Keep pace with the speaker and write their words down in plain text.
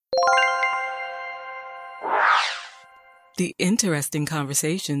The Interesting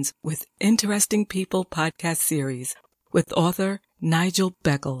Conversations with Interesting People podcast series with author Nigel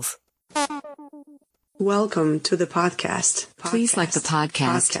Beckles. Welcome to the podcast. Please like the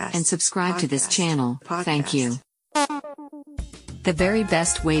podcast and subscribe to this channel. Thank you. The very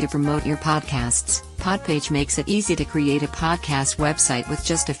best way to promote your podcasts. Podpage makes it easy to create a podcast website with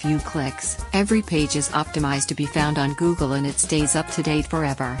just a few clicks. Every page is optimized to be found on Google and it stays up to date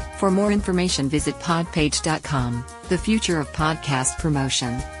forever. For more information, visit podpage.com. The future of podcast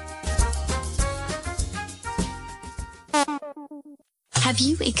promotion. Have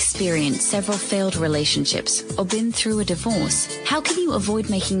you experienced several failed relationships or been through a divorce? How can you avoid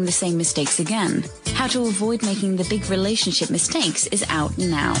making the same mistakes again? How to avoid making the big relationship mistakes is out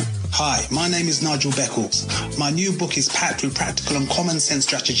now. Hi, my name is Nigel Beckles. My new book is packed with practical and common sense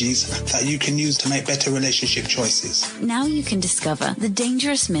strategies that you can use to make better relationship choices. Now you can discover the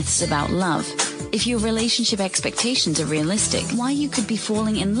dangerous myths about love. If your relationship expectations are realistic, why you could be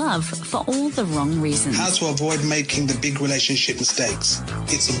falling in love for all the wrong reasons. How to avoid making the big relationship mistakes.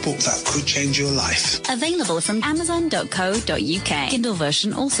 It's a book that could change your life. Available from Amazon.co.uk. Kindle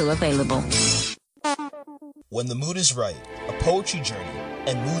version also available. When the Mood is Right, a poetry journey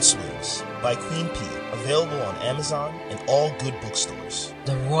and mood swings by Queen P. Available on Amazon and all good bookstores.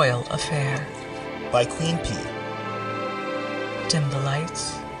 The Royal Affair by Queen P. Dim the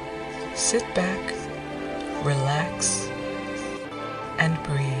lights, sit back, relax, and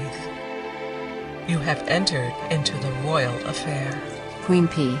breathe. You have entered into the Royal Affair. Queen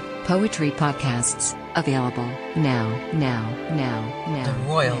P. Poetry podcasts. Available now. The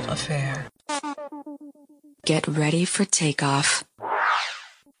Royal Affair. Get ready for takeoff.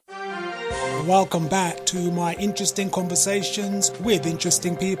 Welcome back to my Interesting Conversations with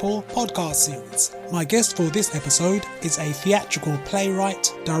Interesting People podcast series. My guest for this episode is a theatrical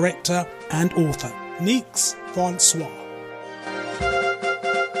playwright, director, and author, Nix Francois.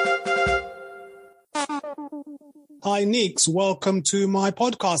 Hi, Nix. Welcome to my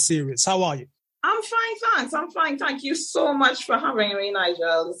podcast series. How are you? I'm fine, thanks. I'm fine. Thank you so much for having me,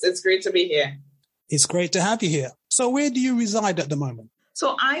 Nigel. It's great to be here. It's great to have you here. So where do you reside at the moment?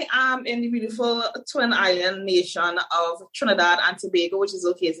 So I am in the beautiful twin island nation of Trinidad and Tobago, which is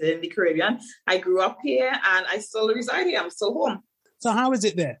located in the Caribbean. I grew up here and I still reside here. I'm still home. So how is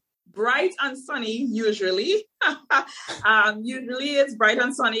it there? Bright and sunny, usually. Usually it's bright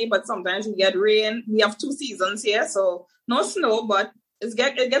and sunny, but sometimes we get rain. We have 2 seasons here, so no snow, but it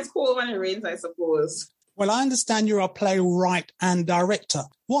gets cold when it rains, I suppose. Well, I understand you're a playwright and director.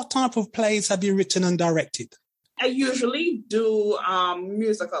 What type of plays have you written and directed? I usually do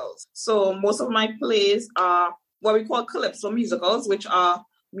musicals. So most of my plays are what we call calypso musicals, which are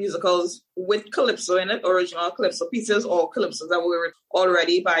musicals with calypso in it, original calypso pieces or calypsos that were written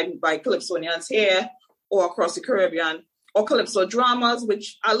already by calypsonians here or across the Caribbean, or calypso dramas,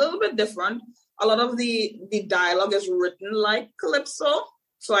 which are a little bit different. A lot of the dialogue is written like calypso,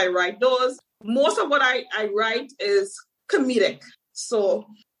 so I write those. Most of what I write is comedic. So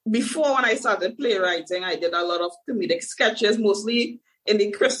before, when I started playwriting, I did a lot of comedic sketches, mostly in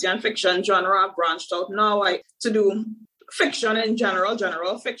the Christian fiction genre. I've branched out now to do fiction in general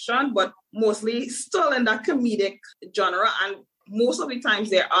fiction, but mostly still in that comedic genre. And most of the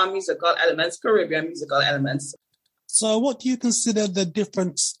times there are musical elements, Caribbean musical elements. So what do you consider the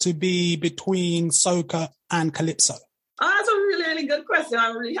difference to be between soca and calypso? That's a really, really good question.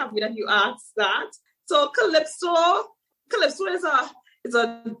 I'm really happy that you asked that. So calypso is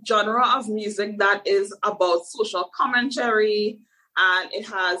a genre of music that is about social commentary, and it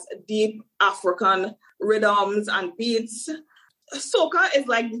has deep African rhythms and beats. Soca is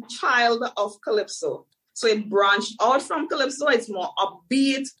like the child of calypso. So it branched out from calypso. It's more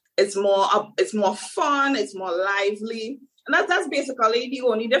upbeat. It's more fun. It's more lively. And that's basically the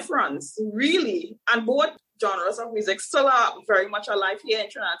only difference, really. And both genres of music still are very much alive here in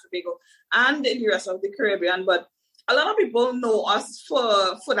Trinidad and Tobago and in the rest of the Caribbean. But a lot of people know us for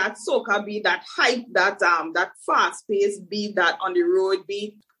that soca beat, that hype, that fast-paced beat, that on the road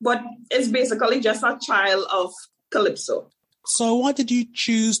beat. But it's basically just a child of calypso. So why did you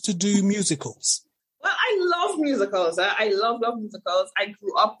choose to do musicals? Well, I love musicals. I love musicals. I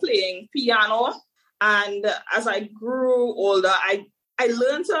grew up playing piano. And as I grew older, I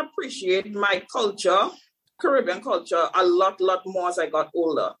learned to appreciate my culture, Caribbean culture, a lot more as I got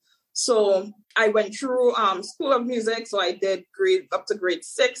older. So I went through School of Music. So I did up to grade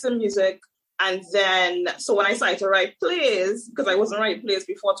 6 in music. And then, so when I started to write plays, because I wasn't writing plays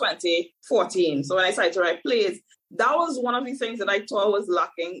before 2014. So when I started to write plays, that was one of the things that I thought was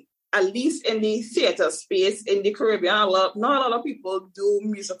lacking at least in the theater space in the Caribbean, not a lot of people do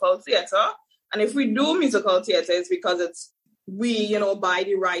musical theater. And if we do musical theater, it's because we buy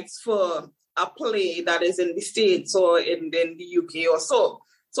the rights for a play that is in the States or in the UK or so.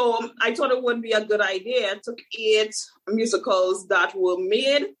 So I thought it would be a good idea to create musicals that were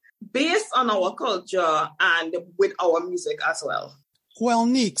made based on our culture and with our music as well. Well,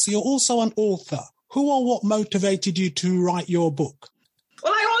 Neeks, you're also an author. Who or what motivated you to write your book?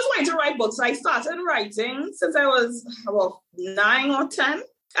 Well, I always wanted to write books. I started writing since I was about 9 or 10.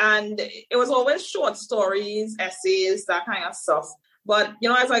 And it was always short stories, essays, that kind of stuff. But,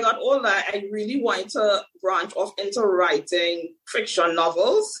 as I got older, I really wanted to branch off into writing fiction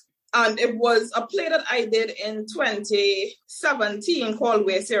novels. And it was a play that I did in 2017 called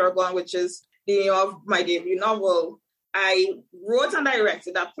Where Sarah Gone, which is the name of my debut novel. I wrote and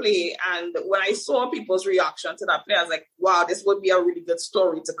directed that play. And when I saw people's reaction to that play, I was like, wow, this would be a really good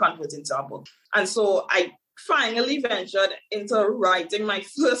story to convert into a book. And so I finally ventured into writing my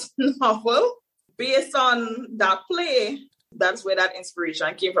first novel based on that play. That's where that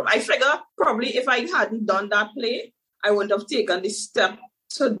inspiration came from. I figure probably if I hadn't done that play, I wouldn't have taken the step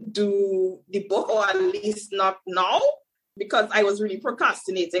to do the book, or at least not now, because I was really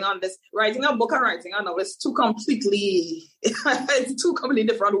procrastinating on this. Writing a book and writing a novel is two completely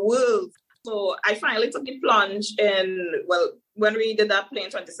different worlds. So I finally took the plunge when we did that play in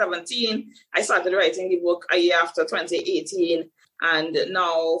 2017, I started writing the book a year after 2018. And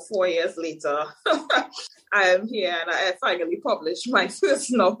now, 4 years later, I am here and I finally published my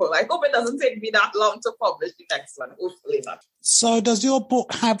first novel. I hope it doesn't take me that long to publish the next one. Hopefully not. So does your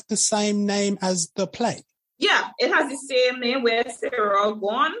book have the same name as the play? Yeah, it has the same name, Where Sarah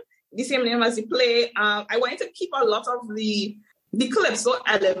Gone, the same name as the play. I wanted to keep a lot of the calypso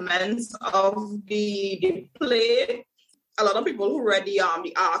elements of the play. A lot of people who read the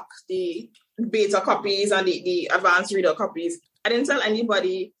ARC, the beta copies and the advanced reader copies, I didn't tell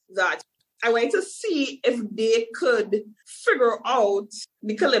anybody that I wanted to see if they could figure out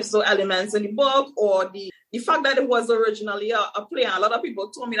the calypso elements in the book, or the fact that it was originally a play. And a lot of people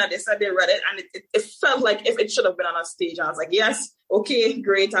told me that they said they read it and it felt like if it should have been on a stage. And I was like, yes, okay,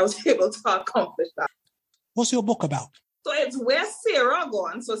 great. I was able to accomplish that. What's your book about? So it's Where Sarah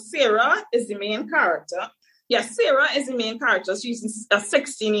Gone. So Sarah is the main character. Yes, Sarah is the main character. She's a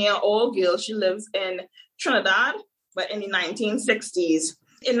 16-year-old girl. She lives in Trinidad, but in the 1960s.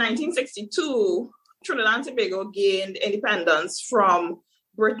 In 1962, Trinidad and Tobago gained independence from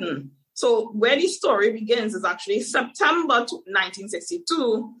Britain. So where the story begins is actually September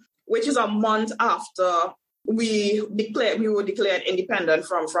 1962, which is a month after we were declared independent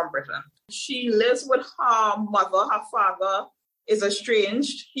from Britain. She lives with her mother. Her father is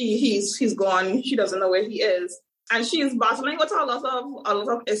estranged. He's gone. She doesn't know where he is. And she's battling with a lot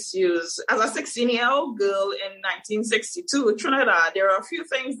of issues. As a 16-year-old girl in 1962, Trinidad, there are a few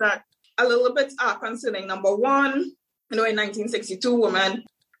things that a little bit are concerning. Number one, in 1962, women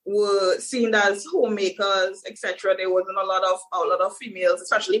were seen as homemakers, etc. There wasn't a lot of females,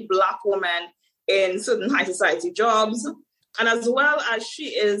 especially Black women, in certain high society jobs. And as well as she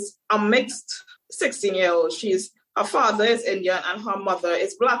is a mixed 16-year-old, her father is Indian and her mother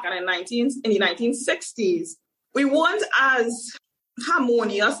is Black. And in the 1960s, we weren't as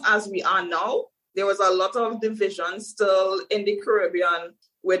harmonious as we are now. There was a lot of division still in the Caribbean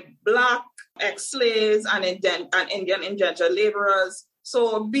with Black ex-slaves and Indian indentured laborers.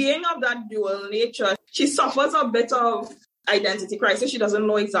 So being of that dual nature, she suffers a bit of identity crisis. She doesn't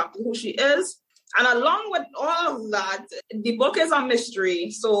know exactly who she is. And along with all of that, the book is a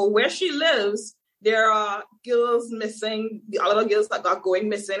mystery. So where she lives, there are girls missing, a lot of girls that are going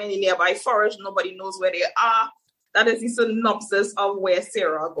missing in the nearby forest. Nobody knows where they are. That is the synopsis of Where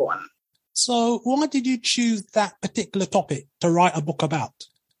Sarah Gone. So why did you choose that particular topic to write a book about?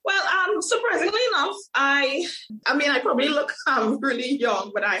 Well, surprisingly enough, I probably look really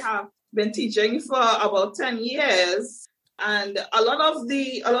young, but I have been teaching for about 10 years. And a lot of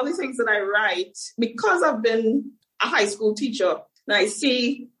the things that I write, because I've been a high school teacher, and I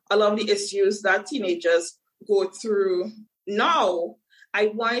see a lot of the issues that teenagers go through now, I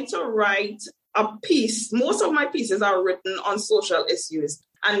want to write a piece. Most of my pieces are written on social issues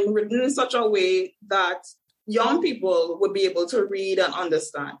and written in such a way that young people would be able to read and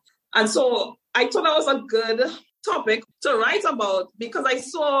understand. And so I thought that was a good topic to write about, because I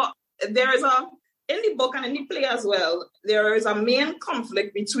saw in the book and in the play as well, there is a main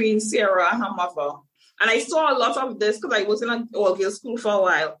conflict between Sarah and her mother. And I saw a lot of this because I was in an all-girls school for a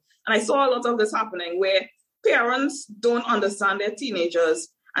while. And I saw a lot of this happening where parents don't understand their teenagers.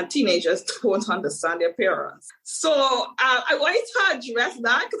 and teenagers don't understand their parents. So I wanted to address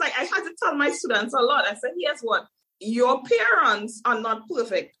that because I had to tell my students a lot. I said, here's what, your parents are not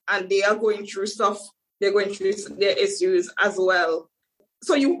perfect and they are going through stuff. They're going through their issues as well.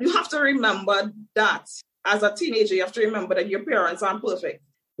 So you have to remember that as a teenager, you have to remember that your parents aren't perfect,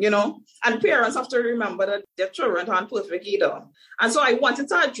 and parents have to remember that their children aren't perfect either. And so I wanted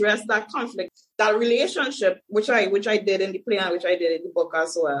to address that conflict, that relationship, which I did in the play and which I did in the book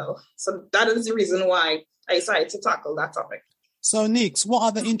as well. So that is the reason why I decided to tackle that topic. So Nix, what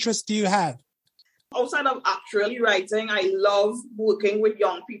other interests do you have? Outside of actually writing, I love working with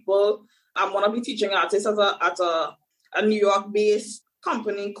young people. I'm one of the teaching artists at a New York-based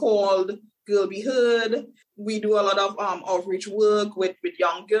company called Girl Be Heard. We do a lot of outreach work with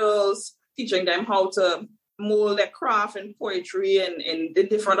young girls, teaching them how to mold their craft in poetry and in the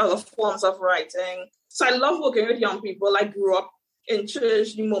different other forms of writing. So I love working with young people. I grew up in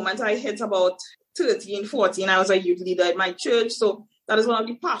church. The moment I hit about 13, 14, I was a youth leader at my church. So that is one of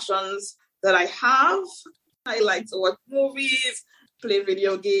the passions that I have. I like to watch movies, play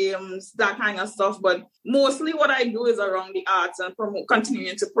video games, that kind of stuff. But mostly what I do is around the arts and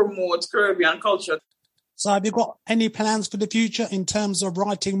continuing to promote Caribbean culture. So have you got any plans for the future in terms of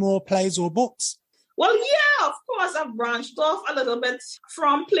writing more plays or books? Well, yeah, of course, I've branched off a little bit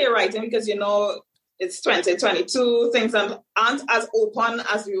from playwriting because, it's 2022. Things aren't as open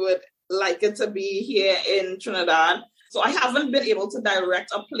as we would like it to be here in Trinidad. So I haven't been able to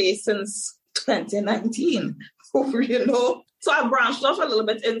direct a play since 2019, So I branched off a little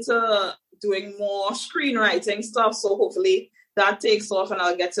bit into doing more screenwriting stuff. So hopefully that takes off and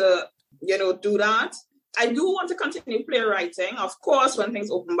I'll get to, do that. I do want to continue playwriting. Of course, when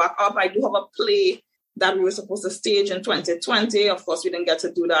things open back up, I do have a play that we were supposed to stage in 2020. Of course, we didn't get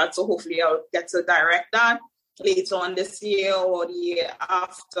to do that. So hopefully I'll get to direct that later on this year or the year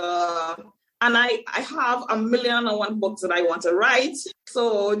after. And I have 1,000,001 books that I want to write.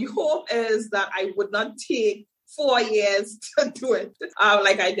 So the hope is that I would not take 4 years to do it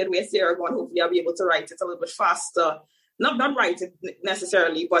like I did with Sierra Gone. Hopefully I'll be able to write it a little bit faster. Not write it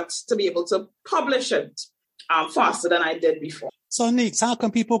necessarily, but to be able to publish it faster than I did before. So Nix, how can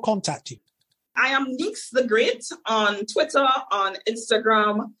people contact you? I am Nix the Great on Twitter, on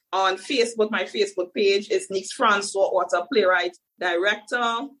Instagram, on Facebook. My Facebook page is Nix Francois, author, playwright,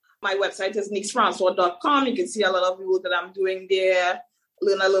 director. My website is nixfrancois.com. You can see a lot of the work that I'm doing there,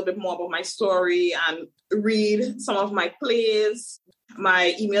 learn a little bit more about my story and read some of my plays.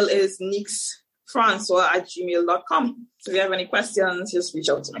 My email is nixfrancois@gmail.com. So if you have any questions, just reach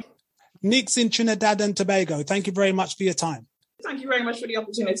out to me. Nix in Trinidad and Tobago, thank you very much for your time. Thank you very much for the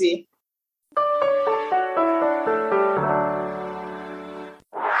opportunity.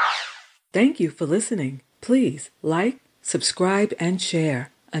 Thank you for listening. Please like, subscribe, and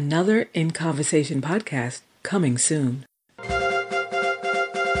share. Another In Conversation podcast coming soon.